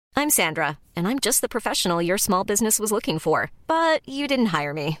I'm Sandra, and I'm just the professional your small business was looking for. But you didn't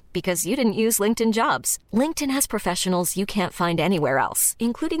hire me because you didn't use LinkedIn Jobs. LinkedIn has professionals you can't find anywhere else,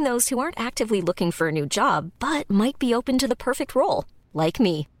 including those who aren't actively looking for a new job, but might be open to the perfect role, like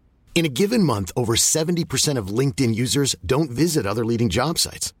me. In a given month, over 70% of LinkedIn users don't visit other leading job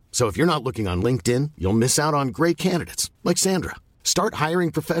sites. So if you're not looking on LinkedIn, you'll miss out on great candidates like Sandra. Start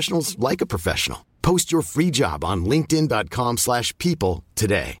hiring professionals like a professional. Post your free job on linkedin.com/people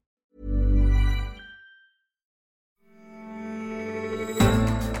today.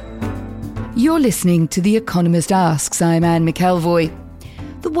 You're listening to The Economist Asks. I'm Anne McElvoy.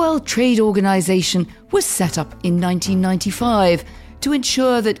 The World Trade Organization was set up in 1995 to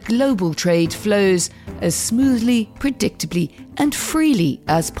ensure that global trade flows as smoothly, predictably, and freely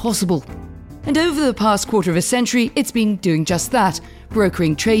as possible. And over the past quarter of a century, it's been doing just that,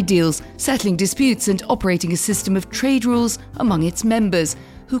 brokering trade deals, settling disputes, and operating a system of trade rules among its members,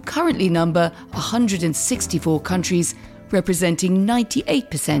 who currently number 164 countries, representing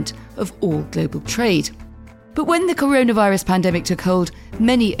 98% of all global trade. But when the coronavirus pandemic took hold,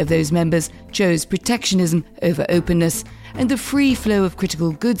 many of those members chose protectionism over openness, and the free flow of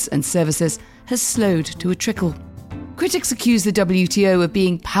critical goods and services has slowed to a trickle. Critics accuse the WTO of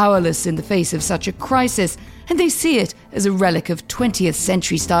being powerless in the face of such a crisis, and they see it as a relic of 20th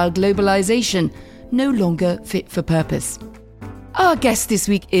century-style globalization, no longer fit for purpose. Our guest this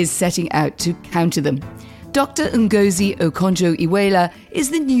week is setting out to counter them. Dr. Ngozi Okonjo-Iweala is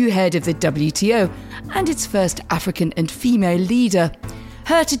the new head of the WTO and its first African and female leader.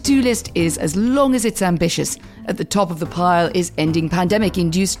 Her to-do list is as long as it's ambitious. At the top of the pile is ending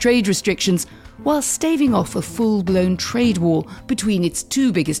pandemic-induced trade restrictions, while staving off a full-blown trade war between its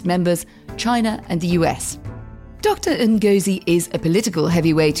two biggest members, China and the US. Dr. Ngozi is a political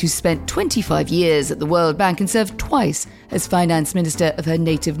heavyweight who spent 25 years at the World Bank and served twice as finance minister of her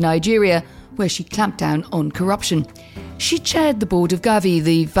native Nigeria, where she clamped down on corruption. She chaired the board of Gavi,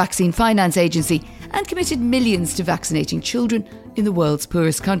 the vaccine finance agency, and committed millions to vaccinating children in the world's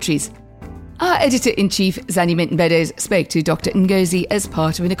poorest countries. Our editor-in-chief, Zanny Minton-Beddoes, spoke to Dr. Ngozi as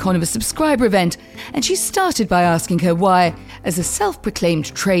part of an Economist subscriber event, and she started by asking her why, as a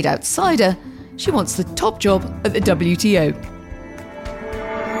self-proclaimed trade outsider, she wants the top job at the WTO.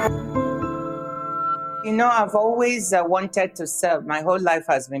 You know, I've always wanted to serve. My whole life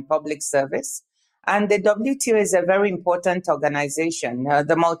has been public service. And the WTO is a very important organization.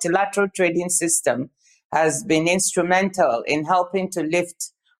 The multilateral trading system has been instrumental in helping to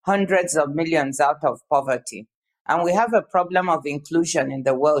lift hundreds of millions out of poverty. And we have a problem of inclusion in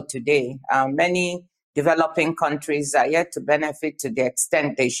the world today. Many developing countries are yet to benefit to the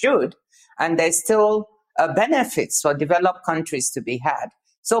extent they should. And there's still benefits for developed countries to be had.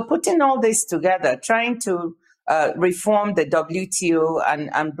 So putting all this together, trying to reform the WTO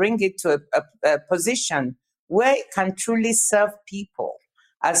and bring it to a position where it can truly serve people,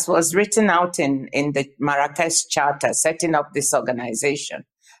 as was written out in the Marrakesh Charter, setting up this organization.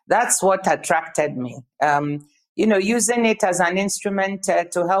 That's what attracted me. Using it as an instrument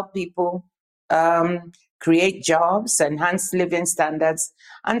to help people create jobs, enhance living standards,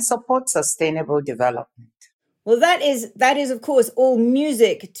 and support sustainable development. Well, that is, of course, all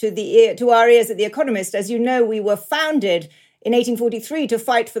music to our ears at The Economist. As you know, we were founded in 1843 to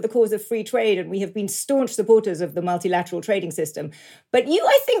fight for the cause of free trade, and we have been staunch supporters of the multilateral trading system. But you,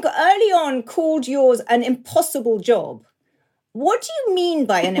 I think, early on called yours an impossible job. What do you mean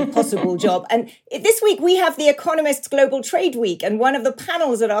by an impossible job? And this week we have The Economist's Global Trade Week, and one of the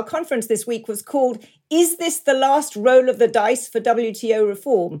panels at our conference this week was called, "Is this the last roll of the dice for WTO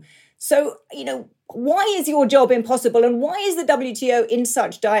reform?" So, why is your job impossible, and why is the WTO in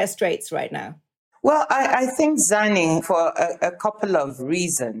such dire straits right now? Well, I think, Zani, for a couple of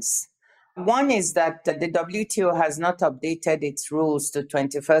reasons. One is that the WTO has not updated its rules to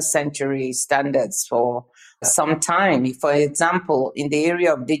 21st century standards for some time. For example, in the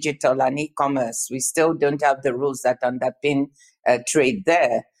area of digital and e-commerce, we still don't have the rules that underpin trade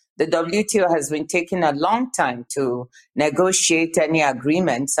there. The WTO has been taking a long time to negotiate any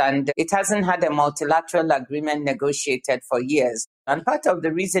agreements, and it hasn't had a multilateral agreement negotiated for years. And part of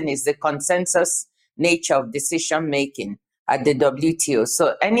the reason is the consensus nature of decision-making at the WTO.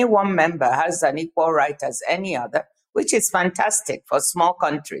 So any one member has an equal right as any other, which is fantastic for small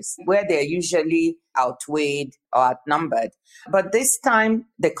countries where they're usually outweighed or outnumbered. But this time,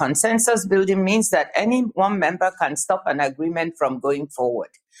 the consensus building means that any one member can stop an agreement from going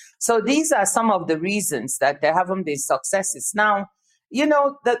forward. So these are some of the reasons that there haven't been successes. Now,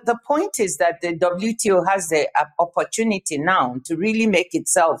 the point is that the WTO has the opportunity now to really make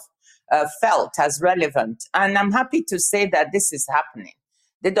itself felt as relevant. And I'm happy to say that this is happening.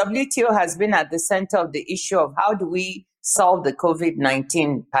 the WTO has been at the center of the issue of how do we solve the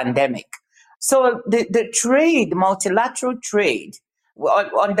COVID-19 pandemic. So the trade, multilateral trade,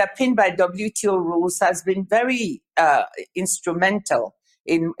 underpinned by WTO rules, has been very instrumental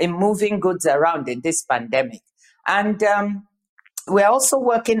in moving goods around in this pandemic. And we're also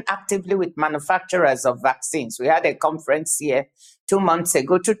working actively with manufacturers of vaccines. We had a conference here 2 months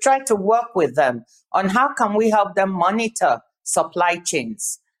ago to try to work with them on how can we help them monitor supply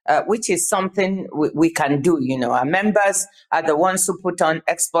chains, which is something we can do. Our members are the ones who put on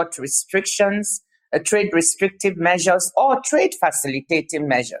export restrictions, trade restrictive measures, or trade facilitating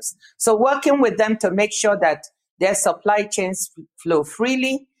measures. So working with them to make sure that their supply chains flow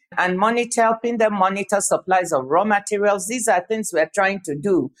freely and helping them monitor supplies of raw materials. These are things we're trying to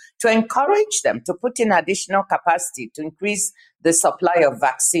do to encourage them to put in additional capacity to increase the supply of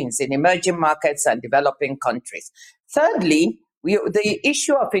vaccines in emerging markets and developing countries. Thirdly, the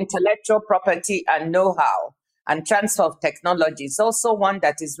issue of intellectual property and know-how and transfer of technology is also one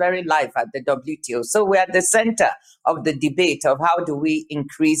that is very live at the WTO. So we're at the center of the debate of how do we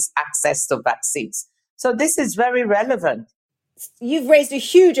increase access to vaccines. So this is very relevant. You've raised a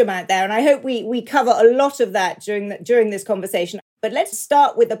huge amount there, and I hope we cover a lot of that during this conversation. But let's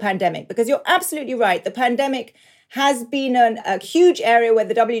start with the pandemic, because you're absolutely right. The pandemic has been a huge area where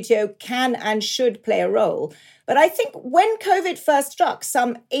the WTO can and should play a role. But I think when COVID first struck,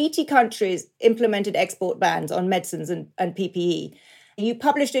 some 80 countries implemented export bans on medicines and PPE. You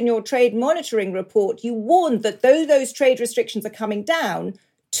published in your trade monitoring report, you warned that though those trade restrictions are coming down,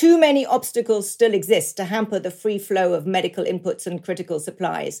 too many obstacles still exist to hamper the free flow of medical inputs and critical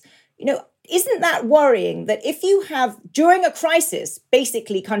supplies. Isn't that worrying that if you have, during a crisis,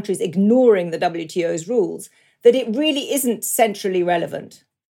 basically countries ignoring the WTO's rules, that it really isn't centrally relevant?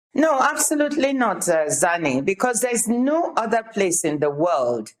 No, absolutely not, Zani, because there's no other place in the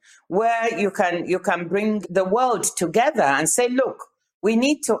world where you can bring the world together and say, look, we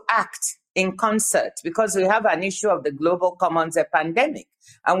need to act in concert because we have an issue of the global commons, a pandemic,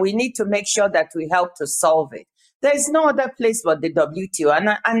 and we need to make sure that we help to solve it. There's no other place but the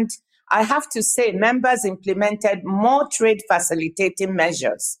WTO. And I have to say, members implemented more trade facilitating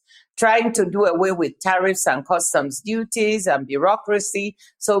measures, trying to do away with tariffs and customs duties and bureaucracy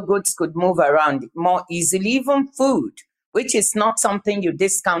so goods could move around more easily, even food, which is not something you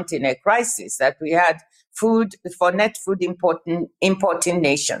discount in a crisis, that we had food for net food importing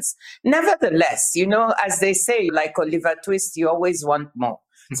nations. Nevertheless, as they say, like Oliver Twist, you always want more.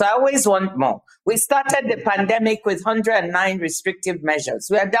 So I always want more. We started the pandemic with 109 restrictive measures.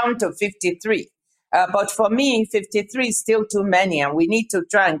 We are down to 53. But for me, 53 is still too many, and we need to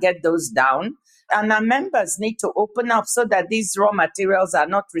try and get those down. And our members need to open up so that these raw materials are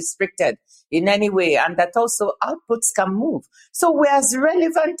not restricted in any way, and that also outputs can move. So we're as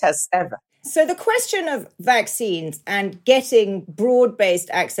relevant as ever. So the question of vaccines and getting broad-based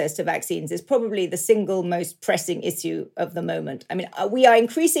access to vaccines is probably the single most pressing issue of the moment. I mean, we are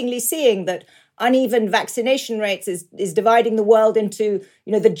increasingly seeing that uneven vaccination rates is dividing the world into,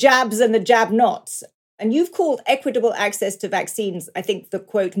 the jabs and the jab-nots. And you've called equitable access to vaccines, I think, the,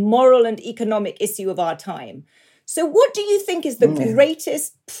 quote, moral and economic issue of our time. So what do you think is the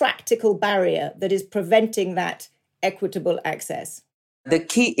greatest practical barrier that is preventing that equitable access? The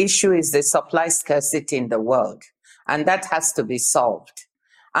key issue is the supply scarcity in the world, and that has to be solved.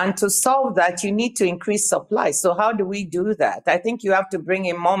 And to solve that, you need to increase supply. So how do we do that? I think you have to bring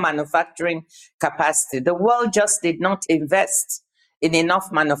in more manufacturing capacity. The world just did not invest in enough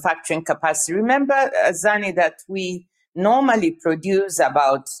manufacturing capacity. Remember, Zani, that we normally produce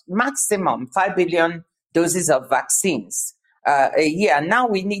about maximum 5 billion doses of vaccines a year. Now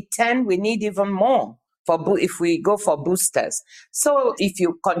we need 10, we need even more if we go for boosters. So if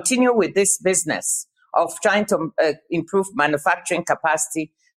you continue with this business of trying to improve manufacturing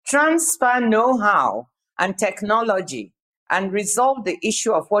capacity, transfer know-how and technology, and resolve the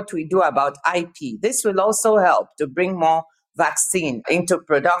issue of what we do about IP. This will also help to bring more vaccine into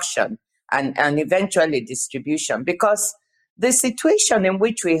production and eventually distribution. Because the situation in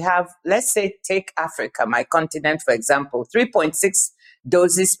which we have, let's say, take Africa, my continent, for example, 3.6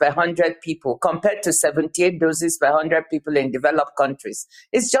 doses per 100 people compared to 78 doses per 100 people in developed countries.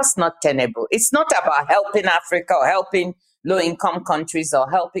 It's just not tenable. It's not about helping Africa or helping low-income countries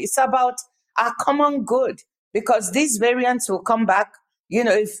it's about our common good, because these variants will come back,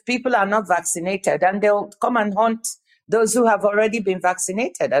 if people are not vaccinated, and they'll come and haunt those who have already been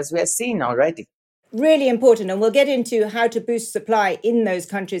vaccinated, as we're seeing already. Really important. And we'll get into how to boost supply in those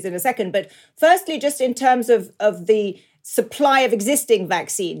countries in a second. But firstly, just in terms of the supply of existing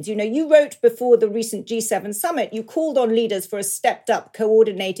vaccines. You know, you wrote before the recent G7 summit, you called on leaders for a stepped up,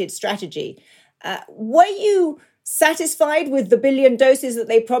 coordinated strategy. Were you satisfied with the billion doses that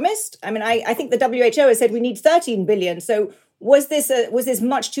they promised? I mean, I think the WHO has said we need 13 billion. So was this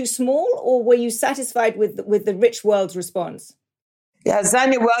much too small, or were you satisfied with the rich world's response? Yeah,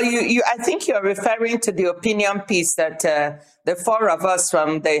 Zani, well, I think you're referring to the opinion piece that the four of us,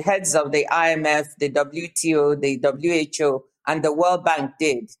 from the heads of the IMF, the WTO, the WHO, and the World Bank,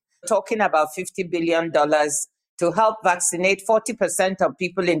 did, talking about $50 billion to help vaccinate 40% of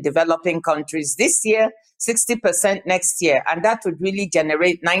people in developing countries this year, 60% next year. And that would really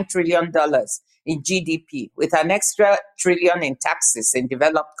generate $9 trillion in GDP, with an extra trillion in taxes in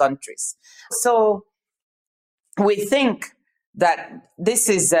developed countries. So we think that this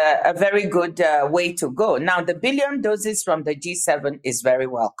is a very good way to go. Now, the billion doses from the G7 is very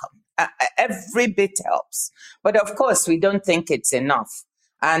welcome. Every bit helps. But of course, we don't think it's enough.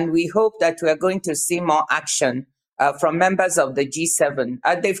 And we hope that we're going to see more action from members of the G7.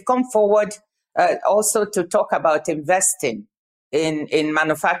 They've come forward also to talk about investing in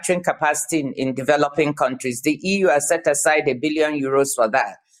manufacturing capacity in developing countries. The EU has set aside €1 billion for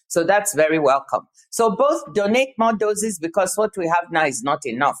that. So that's very welcome. So both donate more doses, because what we have now is not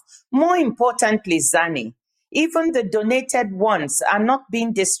enough. More importantly, Zani, even the donated ones are not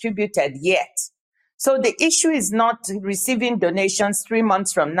being distributed yet. So the issue is not receiving donations 3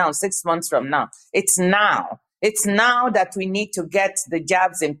 months from now, 6 months from now. It's now. It's now that we need to get the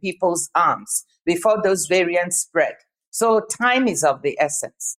jabs in people's arms before those variants spread. So time is of the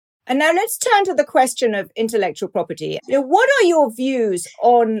essence. And now let's turn to the question of intellectual property. You know, what are your views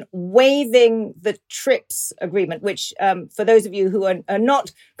on waiving the TRIPS agreement, which, for those of you who are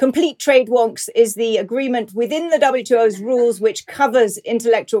not complete trade wonks, is the agreement within the WTO's rules which covers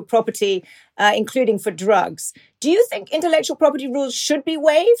intellectual property, including for drugs? Do you think intellectual property rules should be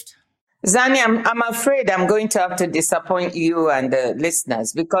waived? Zani, I'm afraid I'm going to have to disappoint you and the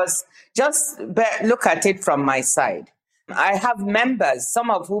listeners, because just look at it from my side. I have members, some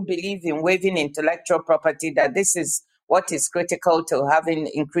of who believe in waiving intellectual property, that this is what is critical to having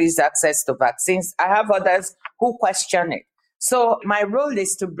increased access to vaccines. I have others who question it. So my role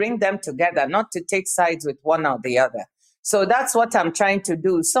is to bring them together, not to take sides with one or the other. So that's what I'm trying to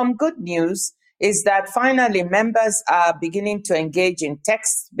do. Some good news is that finally members are beginning to engage in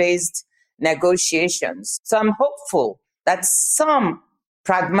text-based negotiations. So I'm hopeful that some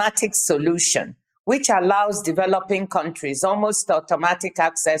pragmatic solution, which allows developing countries almost automatic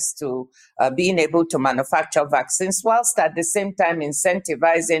access to being able to manufacture vaccines, whilst at the same time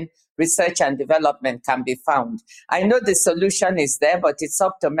incentivizing research and development, can be found. I know the solution is there, but it's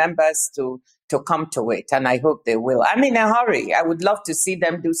up to members to come to it, and I hope they will. I'm in a hurry. I would love to see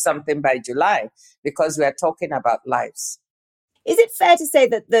them do something by July, because we are talking about lives. Is it fair to say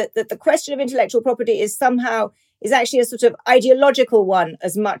that the question of intellectual property is actually a sort of ideological one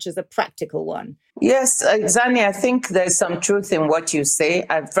as much as a practical one? Yes, Zani, I think there's some truth in what you say.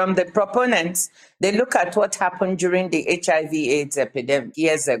 And from the proponents, they look at what happened during the HIV/AIDS epidemic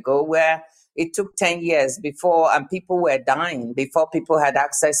years ago, where it took 10 years before, and people were dying before people had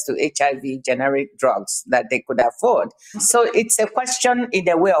access to HIV generic drugs that they could afford. So it's a question in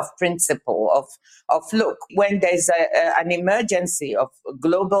a way of principle, of look, when there's an emergency of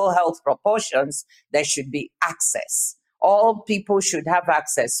global health proportions, there should be access. All people should have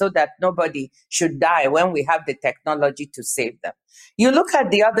access so that nobody should die when we have the technology to save them. You look at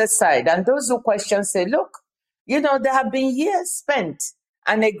the other side, and those who question say, look, there have been years spent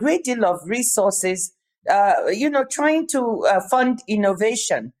and a great deal of resources, trying to fund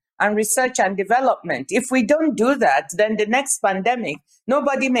innovation and research and development. If we don't do that, then the next pandemic,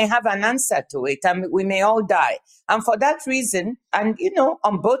 nobody may have an answer to it, and we may all die. And for that reason, and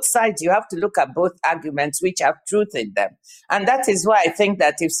on both sides, you have to look at both arguments which have truth in them. And that is why I think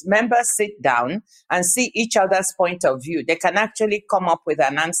that if members sit down and see each other's point of view, they can actually come up with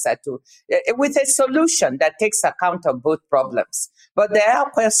an answer with a solution that takes account of both problems. But there are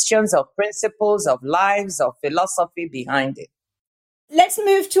questions of principles, of lives, of philosophy behind it. Let's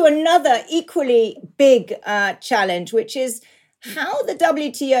move to another equally big challenge, which is how the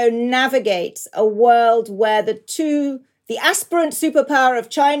WTO navigates a world where the aspirant superpower of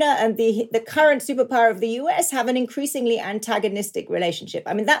China and the current superpower of the US have an increasingly antagonistic relationship.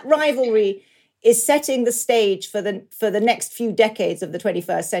 I mean, that rivalry is setting the stage for the next few decades of the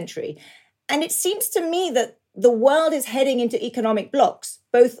 21st century. And it seems to me that the world is heading into economic blocs,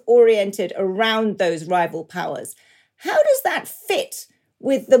 both oriented around those rival powers. How does that fit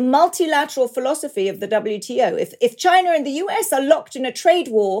with the multilateral philosophy of the WTO? If China and the US are locked in a trade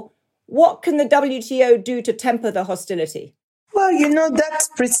war, What can the WTO do to temper the hostility? Well, that's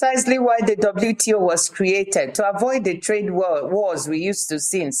precisely why the WTO was created, to avoid the trade wars we used to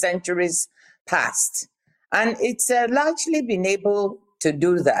see in centuries past. And it's largely been able to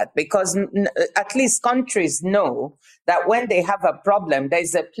do that because at least countries know that when they have a problem,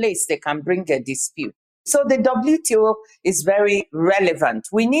 there's a place they can bring a dispute. So the WTO is very relevant.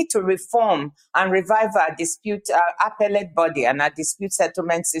 We need to reform and revive our appellate body and our dispute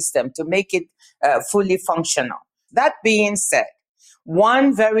settlement system to make it fully functional. That being said,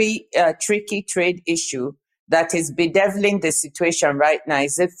 one very tricky trade issue that is bedeviling the situation right now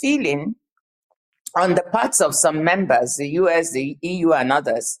is a feeling on the parts of some members, the US, the EU, and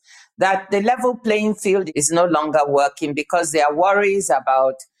others, that the level playing field is no longer working because there are worries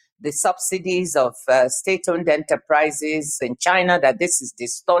about the subsidies of state-owned enterprises in China, that this is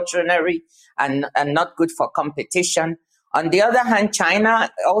distortionary and not good for competition. On the other hand,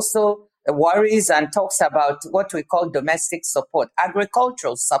 China also worries and talks about what we call domestic support,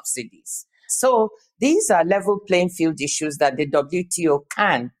 agricultural subsidies. So these are level playing field issues that the WTO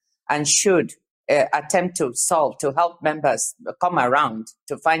can and should attempt to solve, to help members come around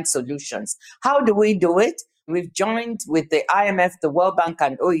to find solutions. How do we do it? We've joined with the IMF, the World Bank,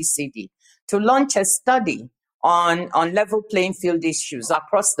 and OECD to launch a study on level playing field issues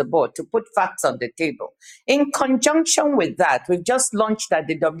across the board, to put facts on the table. In conjunction with that, we've just launched at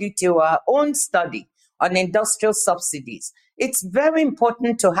the WTO our own study on industrial subsidies. It's very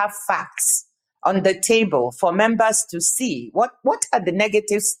important to have facts on the table for members to see what are the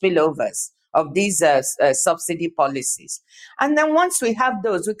negative spillovers of these subsidy policies. And then once we have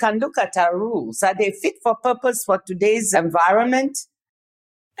those, we can look at our rules. Are they fit for purpose for today's environment?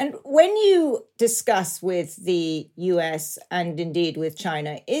 And when you discuss with the US and indeed with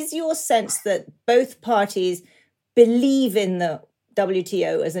China, is your sense that both parties believe in the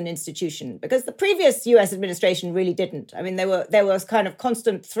WTO as an institution? Because the previous US administration really didn't. I mean, there was kind of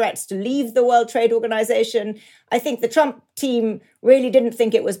constant threats to leave the World Trade Organization. I think the Trump team really didn't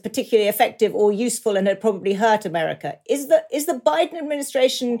think it was particularly effective or useful and had probably hurt America. Is the Biden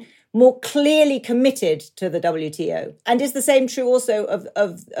administration more clearly committed to the WTO? And is the same true also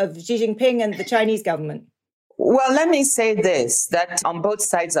of Xi Jinping and the Chinese government? Well, let me say this, that on both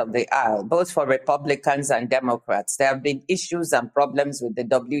sides of the aisle, both for Republicans and Democrats, there have been issues and problems with the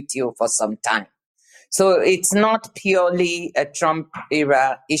WTO for some time. So it's not purely a Trump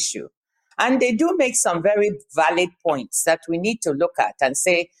era issue. And they do make some very valid points that we need to look at and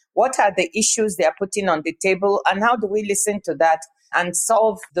say, what are the issues they are putting on the table and how do we listen to that and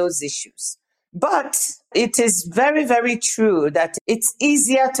solve those issues? But it is very, very true that it's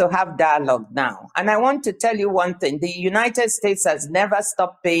easier to have dialogue now. And I want to tell you one thing. The United States has never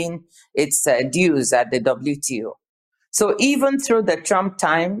stopped paying its dues at the WTO. So even through the Trump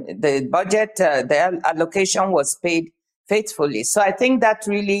time, the budget, the allocation was paid faithfully. So I think that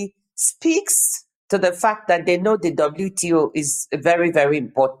really speaks to the fact that they know the WTO is very, very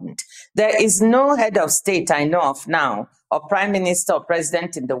important. There is no head of state I know of now, or prime minister or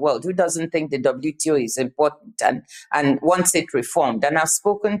president in the world, who doesn't think the WTO is important and wants it reformed. And I've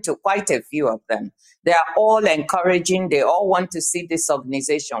spoken to quite a few of them. They are all encouraging. They all want to see this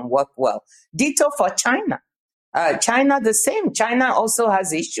organization work well. Ditto for China. China, the same. China also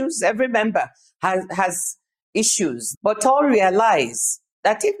has issues. Every member has issues. But all realize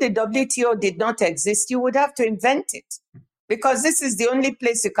that if the WTO did not exist, you would have to invent it, because this is the only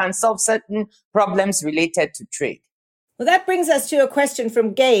place you can solve certain problems related to trade. Well, that brings us to a question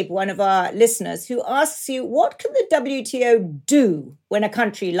from Gabe, one of our listeners, who asks you, what can the WTO do when a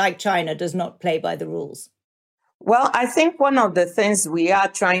country like China does not play by the rules? Well, I think one of the things we are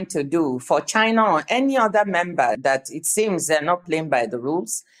trying to do for China or any other member that it seems they're not playing by the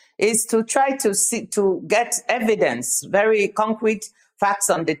rules is to try to get evidence, very concrete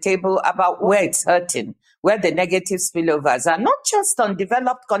facts on the table about where it's hurting, where the negative spillovers are, not just on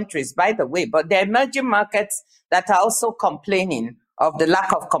developed countries, by the way, but the emerging markets that are also complaining of the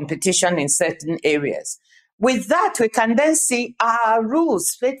lack of competition in certain areas. With that, we can then see our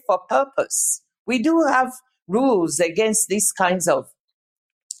rules fit for purpose. We do have rules against these kinds of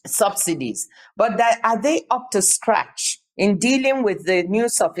subsidies, but are they up to scratch in dealing with the new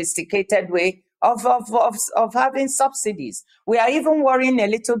sophisticated way of having subsidies? We are even worrying a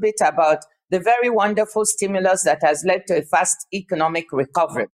little bit about the very wonderful stimulus that has led to a fast economic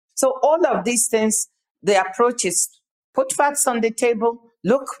recovery. So all of these things, the approach is put facts on the table,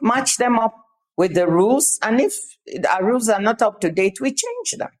 match them up with the rules. And if our rules are not up to date, we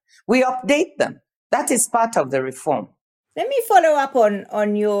change them. We update them. That is part of the reform. Let me follow up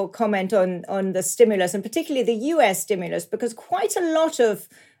on your comment on the stimulus, and particularly the US stimulus, because quite a lot of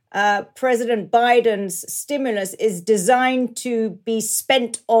President Biden's stimulus is designed to be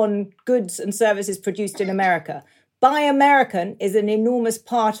spent on goods and services produced in America. Buy American is an enormous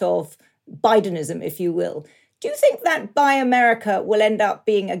part of Bidenism, if you will. Do you think that Buy America will end up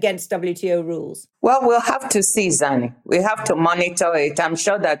being against WTO rules? Well, we'll have to see, Zani. We have to monitor it. I'm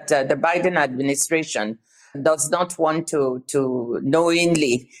sure that the Biden administration does not want to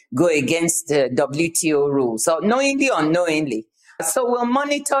knowingly go against the WTO rules, so knowingly or unknowingly. So we'll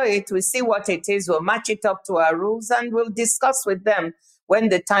monitor it, we'll see what it is, we'll match it up to our rules, and we'll discuss with them when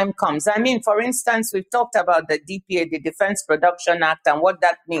the time comes. I mean, for instance, we've talked about the DPA, the Defense Production Act, and what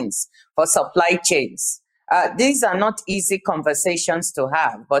that means for supply chains. These are not easy conversations to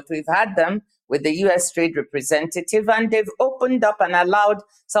have, but we've had them with the U.S. Trade Representative, and they've opened up and allowed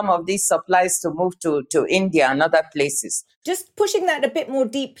some of these supplies to move to India and other places. Just pushing that a bit more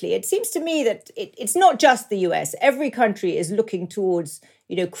deeply, it seems to me that it's not just the US. Every country is looking towards,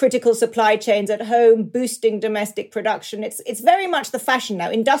 critical supply chains at home, boosting domestic production. It's very much the fashion now.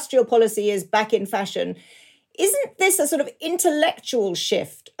 Industrial policy is back in fashion. Isn't this a sort of intellectual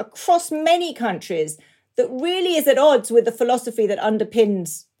shift across many countries that really is at odds with the philosophy that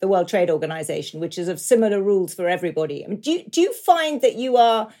underpins the World Trade Organization, which is of similar rules for everybody? I mean, do you find that you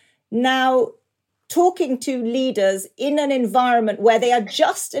are now talking to leaders in an environment where they are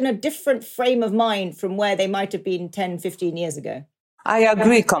just in a different frame of mind from where they might have been 10, 15 years ago? I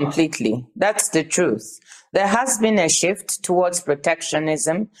agree completely. That's the truth. There has been a shift towards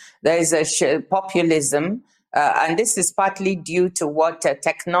protectionism. There is a populism, and this is partly due to what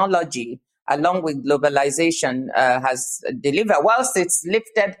technology along with globalization has delivered. Whilst it's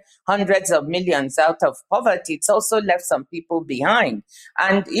lifted hundreds of millions out of poverty, it's also left some people behind.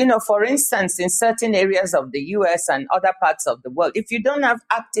 And, for instance, in certain areas of the US and other parts of the world, if you don't have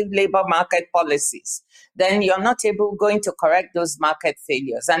active labor market policies, then you're not going to correct those market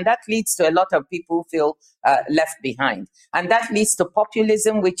failures. And that leads to a lot of people who feel left behind. And that leads to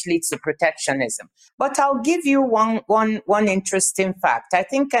populism, which leads to protectionism. But I'll give you one interesting fact. I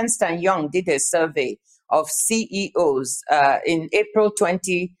think Ernst & Young did a survey of CEOs in April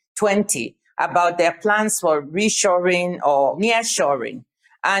 2020 about their plans for reshoring or nearshoring.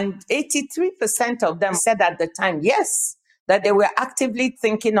 And 83% of them said at the time, yes, that they were actively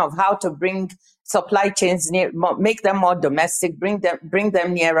thinking of how to bring supply chains near, make them more domestic, bring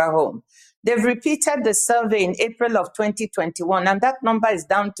them nearer home. They've repeated the survey in April of 2021, and that number is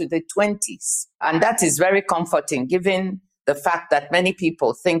down to the 20s. And that is very comforting, given the fact that many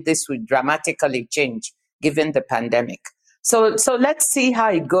people think this will dramatically change given the pandemic. So let's see how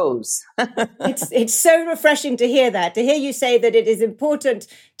it goes. It's so refreshing to hear that, to hear you say that it is important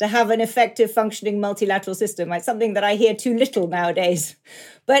to have an effective functioning multilateral system. It's something that I hear too little nowadays.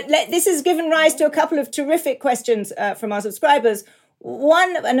 But this has given rise to a couple of terrific questions from our subscribers.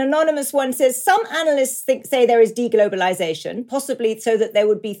 One, an anonymous one says, some analysts say there is deglobalization, possibly so that there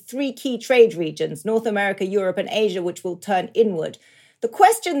would be three key trade regions, North America, Europe, and Asia, which will turn inward. The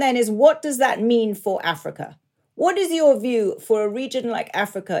question then is, what does that mean for Africa? What is your view for a region like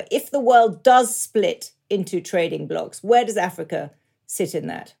Africa if the world does split into trading blocks? Where does Africa sit in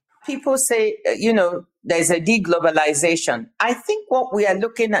that? People say, there's a deglobalization. I think what we are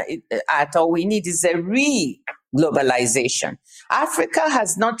looking at or we need is a re-globalization. Africa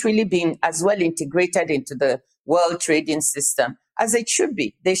has not really been as well integrated into the world trading system as it should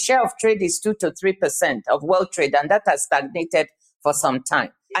be. The share of trade is 2 to 3% of world trade, and that has stagnated for some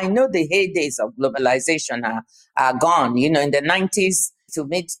time. I know the heydays of globalization are gone. In the 90s to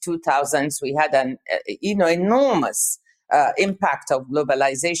mid-2000s, we had an enormous impact of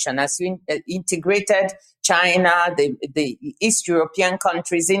globalization as we integrated China, the East European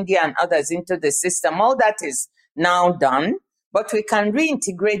countries, India and others into the system. All that is now done, but we can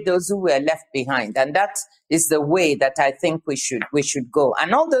reintegrate those who were left behind. And that is the way that I think we should go.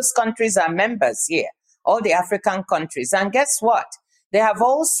 And all those countries are members here, all the African countries. And guess what? They have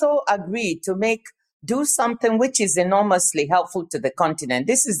also agreed to do something which is enormously helpful to the continent.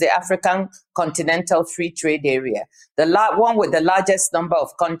 This is the African Continental Free Trade Area, the one with the largest number of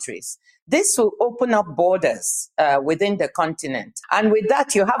countries. This will open up borders within the continent. And with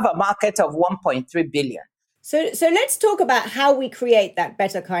that, you have a market of 1.3 billion. So let's talk about how we create that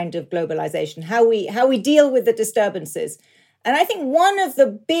better kind of globalization, how we deal with the disturbances. And I think one of the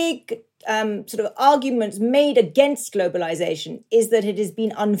big sort of arguments made against globalization is that it has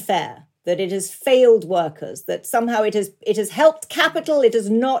been unfair, that it has failed workers, that somehow it has helped capital, it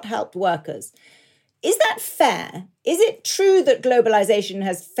has not helped workers. Is that fair? Is it true that globalization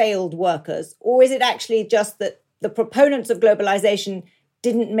has failed workers, or is it actually just that the proponents of globalization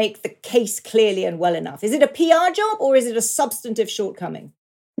didn't make the case clearly and well enough? Is it a PR job, or is it a substantive shortcoming?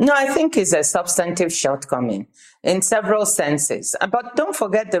 No, I think it's a substantive shortcoming in several senses. But don't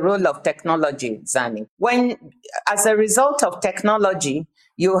forget the role of technology, Zani. When, as a result of technology,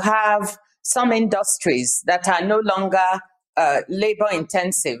 you have some industries that are no longer labor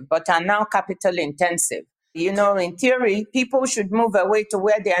intensive, but are now capital intensive. You know, in theory, people should move away to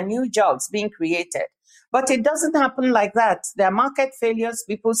where there are new jobs being created. But it doesn't happen like that. There are market failures.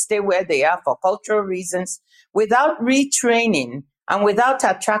 People stay where they are for cultural reasons without retraining and without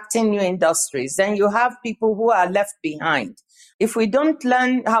attracting new industries. Then you have people who are left behind. If we don't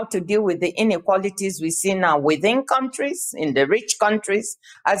learn how to deal with the inequalities we see now within countries, in the rich countries,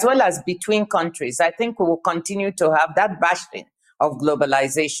 as well as between countries, I think we will continue to have that bashing of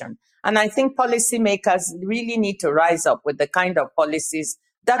globalization. And I think policymakers really need to rise up with the kind of policies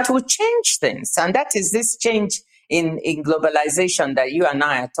that will change things. And that is this change in globalization that you and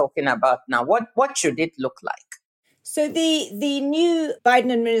I are talking about now. What should it look like? So the new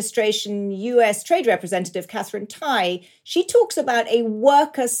Biden administration US trade representative, Catherine Tai, she talks about a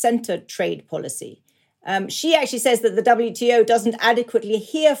worker-centered trade policy. She actually says that the WTO doesn't adequately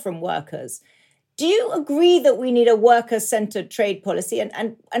hear from workers. Do you agree that we need a worker-centered trade policy?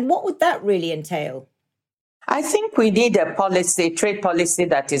 And what would that really entail? I think we need a trade policy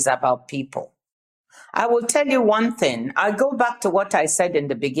that is about people. I will tell you one thing. I'll go back to what I said in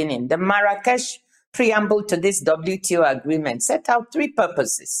the beginning. The Marrakesh preamble to this WTO agreement set out three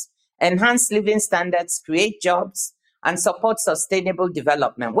purposes: enhance living standards, create jobs, and support sustainable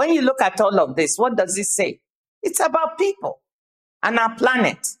development. When you look at all of this, what does it say? It's about people and our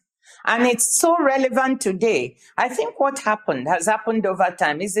planet. And it's so relevant today. I think what has happened over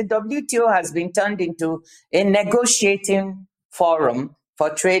time is the WTO has been turned into a negotiating forum for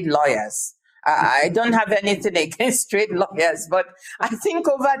trade lawyers. I don't have anything against trade lawyers, but I think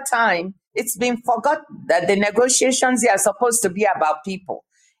over time, it's been forgotten that the negotiations here are supposed to be about people.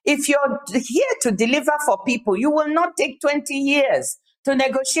 If you're here to deliver for people, you will not take 20 years to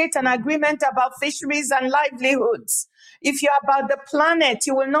negotiate an agreement about fisheries and livelihoods. If you're about the planet,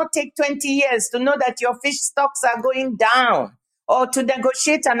 you will not take 20 years to know that your fish stocks are going down or to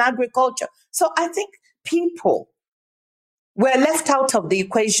negotiate an agriculture. So I think people were left out of the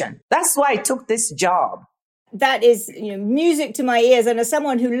equation. That's why I took this job. That is, music to my ears. And as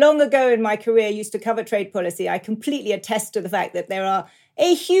someone who long ago in my career used to cover trade policy, I completely attest to the fact that there are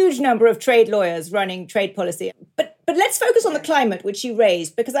a huge number of trade lawyers running trade policy. But let's focus on the climate, which you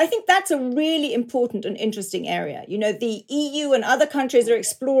raised, because I think that's a really important and interesting area. The EU and other countries are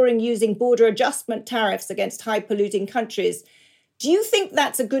exploring using border adjustment tariffs against high polluting countries. Do you think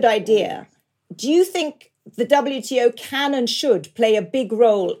that's a good idea? Do you think the WTO can and should play a big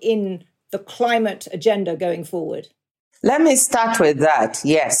role in the climate agenda going forward? Let me start with that.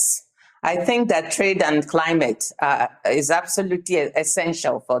 Yes. I think that trade and climate is absolutely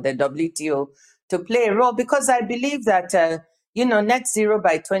essential for the WTO to play a role, because I believe that, net zero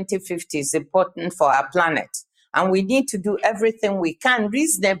by 2050 is important for our planet. And we need to do everything we can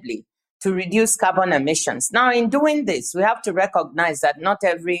reasonably to reduce carbon emissions. Now, in doing this, we have to recognize that not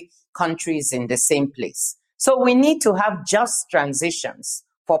every country is in the same place. So we need to have just transitions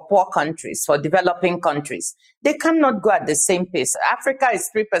for poor countries, for developing countries. They cannot go at the same pace. Africa is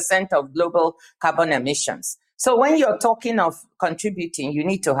 3% of global carbon emissions. So when you're talking of contributing, you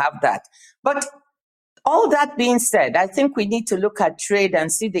need to have that. But all that being said, I think we need to look at trade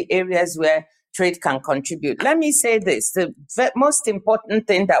and see the areas where trade can contribute. Let me say this. The most important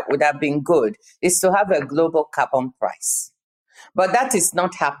thing that would have been good is to have a global carbon price. But that is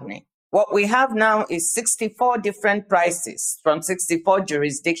not happening. What we have now is 64 different prices from 64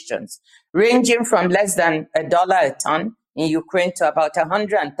 jurisdictions, ranging from less than $1 a ton in Ukraine to about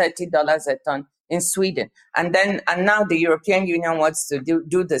 $130 a ton in Sweden. And now the European Union wants to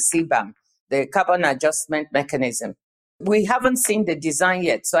do the CBAM, the carbon adjustment mechanism. We haven't seen the design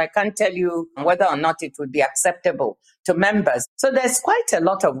yet, so I can't tell you whether or not it would be acceptable to members. So there's quite a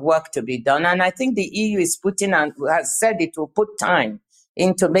lot of work to be done. And I think the EU is has said it will put time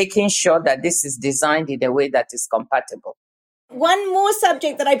into making sure that this is designed in a way that is compatible. One more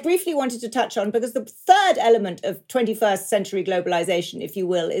subject that I briefly wanted to touch on, because the third element of 21st century globalization, if you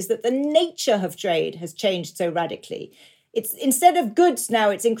will, is that the nature of trade has changed so radically. It's instead of goods now,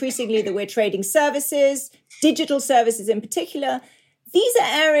 it's increasingly that we're trading services, digital services in particular. These are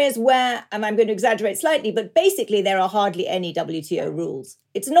areas where, and I'm going to exaggerate slightly, but basically there are hardly any WTO rules.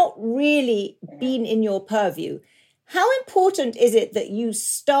 It's not really been in your purview. How important is it that you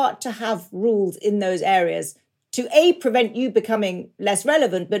start to have rules in those areas to A, prevent you becoming less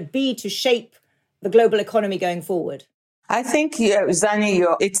relevant, but B, to shape the global economy going forward? I think,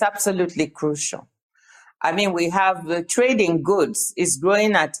 Zani, it's absolutely crucial. I mean, we have the trade in goods is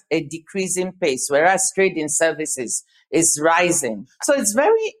growing at a decreasing pace, whereas trade in services is rising. So it's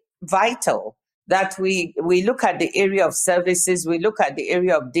very vital that we look at the area of services, we look at the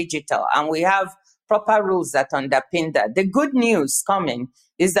area of digital, and we have proper rules that underpin that. The good news coming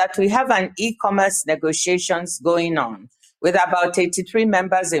is that we have an e-commerce negotiations going on with about 83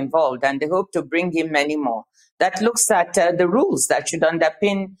 members involved, and they hope to bring in many more. That looks at the rules that should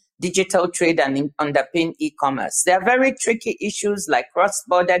underpin digital trade and underpin e-commerce. There are very tricky issues like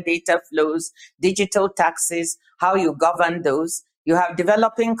cross-border data flows, digital taxes, how you govern those. You have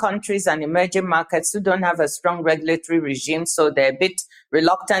developing countries and emerging markets who don't have a strong regulatory regime, so they're a bit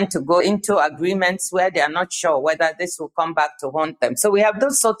reluctant to go into agreements where they are not sure whether this will come back to haunt them. So we have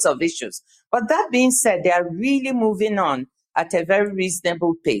those sorts of issues. But that being said, they are really moving on at a very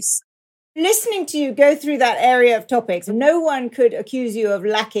reasonable pace. Listening to you go through that area of topics, no one could accuse you of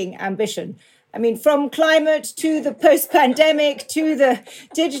lacking ambition. I mean, from climate to the post-pandemic to the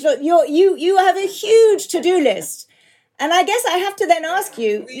digital, you have a huge to-do list. And I guess I have to then ask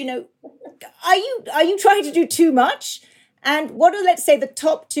you, are you trying to do too much? And what are, let's say, the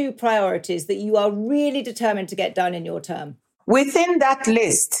top 2 priorities that you are really determined to get done in your term? Within that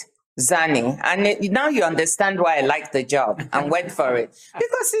list, Zani, and now you understand why I like the job and went for it,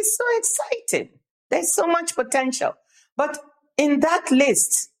 because it's so exciting. There's so much potential. But in that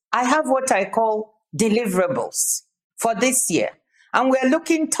list, I have what I call deliverables for this year. And we're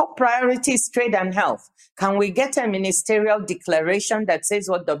looking top priorities, trade and health. Can we get a ministerial declaration that says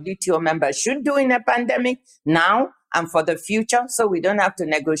what WTO members should do in a pandemic now and for the future, so we don't have to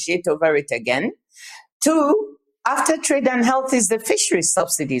negotiate over it again? 2, after trade and health is the fisheries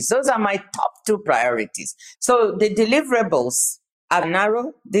subsidies. Those are my top 2 priorities. So the deliverables are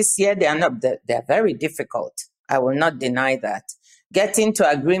narrow this year. They are not. They're very difficult. I will not deny that. Getting to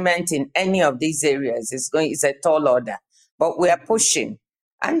agreement in any of these areas is a tall order, but we are pushing.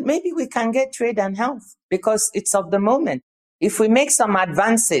 And maybe we can get trade and health because it's of the moment. If we make some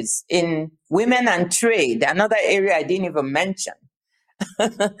advances in women and trade, another area I didn't even mention,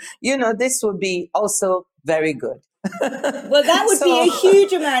 this would be also very good. Well, that would be a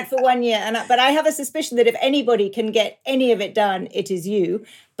huge amount for 1 year. But I have a suspicion that if anybody can get any of it done, it is you.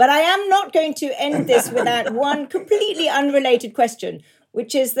 But I am not going to end this without one completely unrelated question,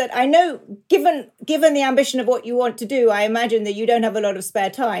 which is that I know, given the ambition of what you want to do, I imagine that you don't have a lot of spare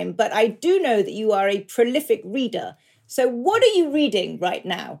time. But I do know that you are a prolific reader. So what are you reading right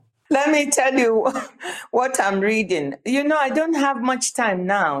now? Let me tell you what I'm reading. I don't have much time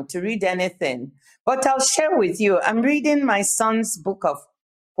now to read anything, but I'll share with you. I'm reading my son's book of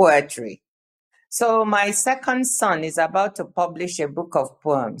poetry. So my second son is about to publish a book of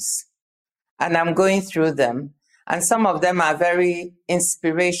poems, and I'm going through them. And some of them are very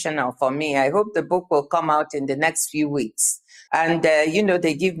inspirational for me. I hope the book will come out in the next few weeks. And,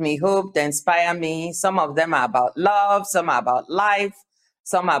 they give me hope, they inspire me. Some of them are about love, some are about life.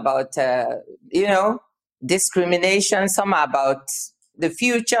 Some are about, discrimination. Some are about the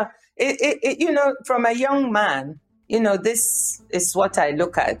future. From a young man, this is what I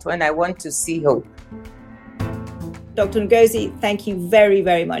look at when I want to see hope. Dr. Ngozi, thank you very,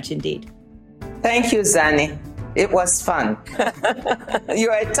 very much indeed. Thank you, Zani. It was fun.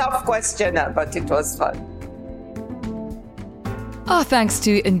 You're a tough questioner, but it was fun. Our thanks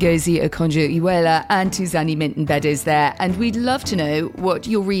to Ngozi Okonjo-Iweala and to Zani Minton-Beddoes there. And we'd love to know what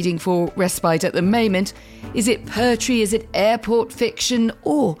you're reading for respite at the moment. Is it poetry? Is it airport fiction?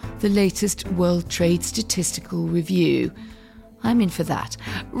 Or the latest World Trade Statistical Review? I'm in for that.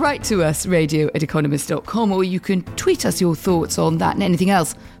 Write to us, radio@economist.com, or you can tweet us your thoughts on that and anything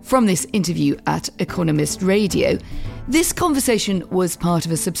else from this interview at Economist Radio. This conversation was part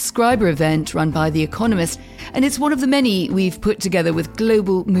of a subscriber event run by The Economist, and it's one of the many we've put together with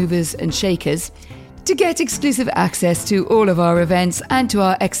global movers and shakers. To get exclusive access to all of our events and to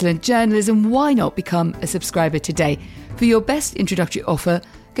our excellent journalism, why not become a subscriber today? For your best introductory offer,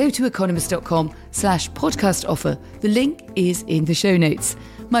 go to economist.com/podcast offer. The link is in the show notes.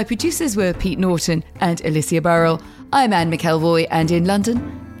 My producers were Pete Norton and Alicia Burrell. I'm Anne McElvoy, and in London,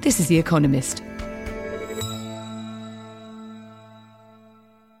 this is The Economist.